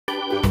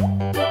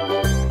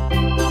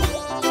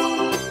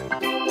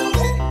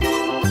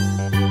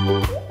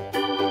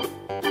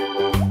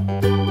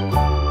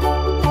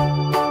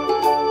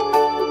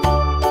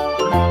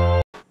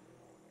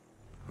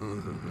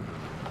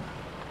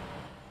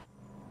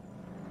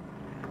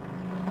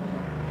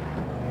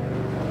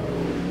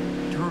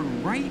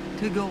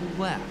to go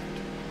left.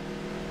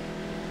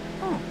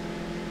 Oh.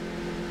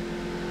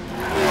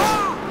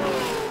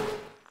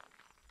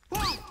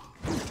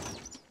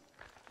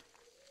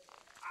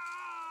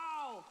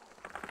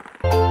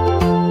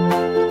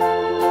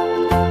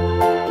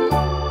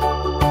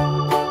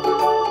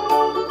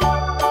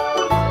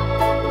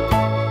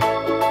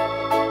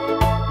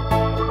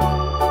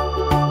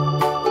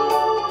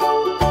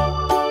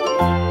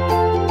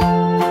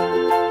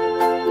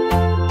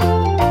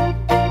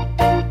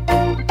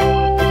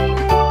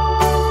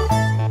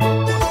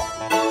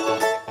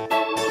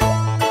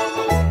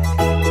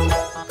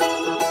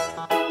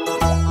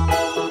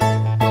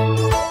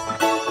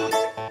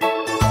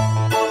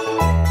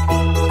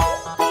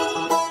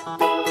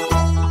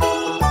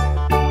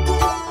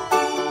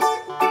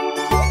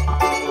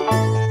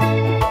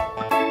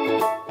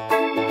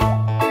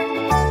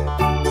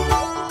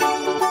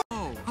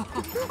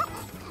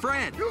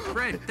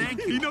 Fred,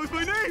 thank you. He knows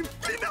my name!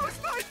 He knows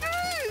my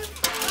name!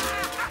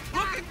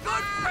 Looking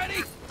good,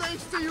 Freddy!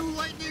 Thanks to you,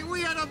 Lightning,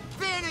 we had a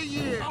banner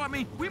year! Oh, I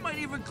mean, we might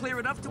even clear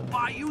enough to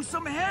buy you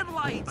some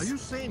headlights. Are you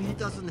saying he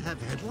doesn't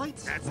have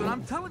headlights? That's what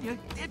I'm telling you.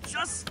 They're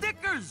just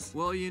stickers.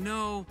 Well, you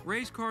know,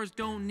 race cars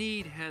don't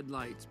need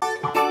headlights.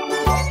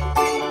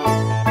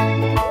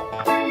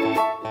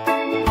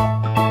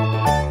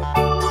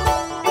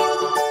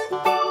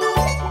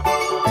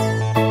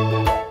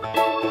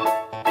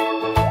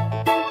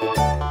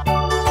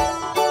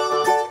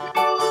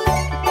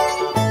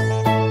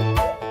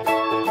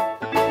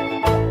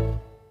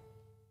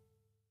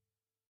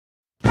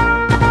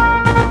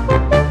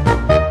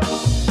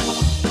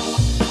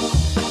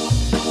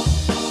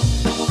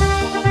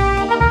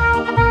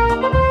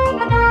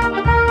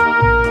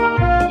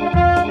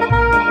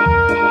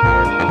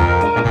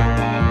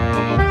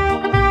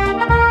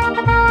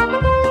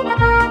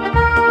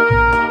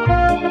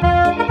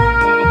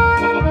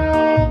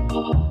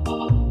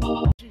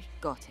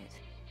 Got it.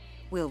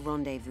 We'll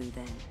rendezvous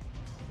then.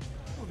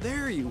 Oh,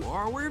 there you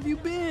are. Where have you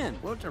been?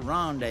 What's a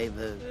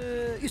rendezvous?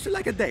 It's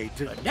like a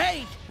date. A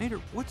date? Mater,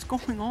 what's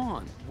going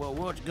on? Well,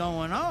 what's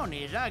going on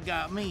is I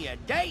got me a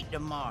date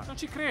tomorrow. Non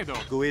ci credo.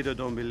 Guido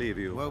don't believe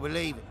you. Well,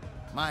 believe it.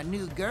 My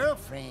new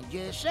girlfriend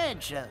just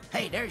said so.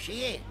 Hey, there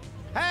she is.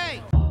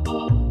 Hey!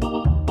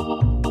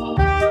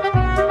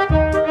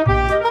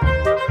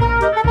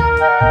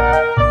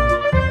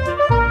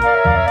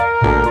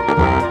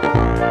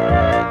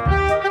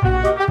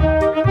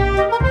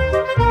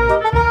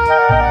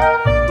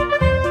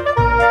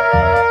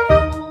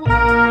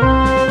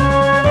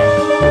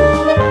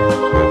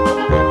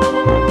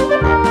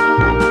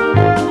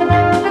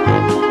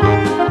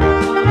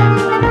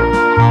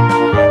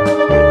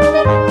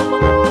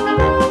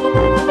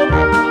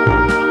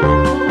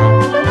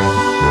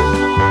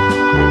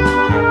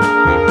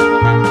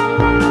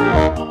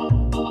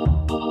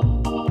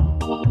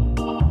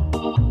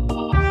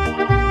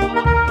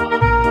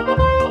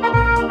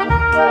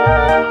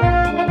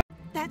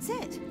 That's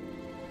it.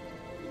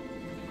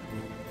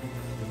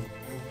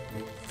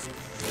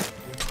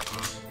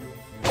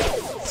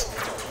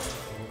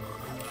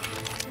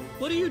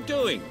 What are you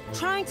doing?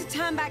 Trying to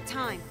turn back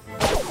time.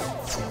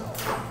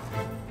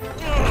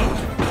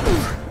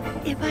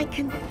 If I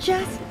can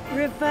just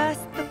reverse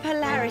the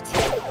polarity.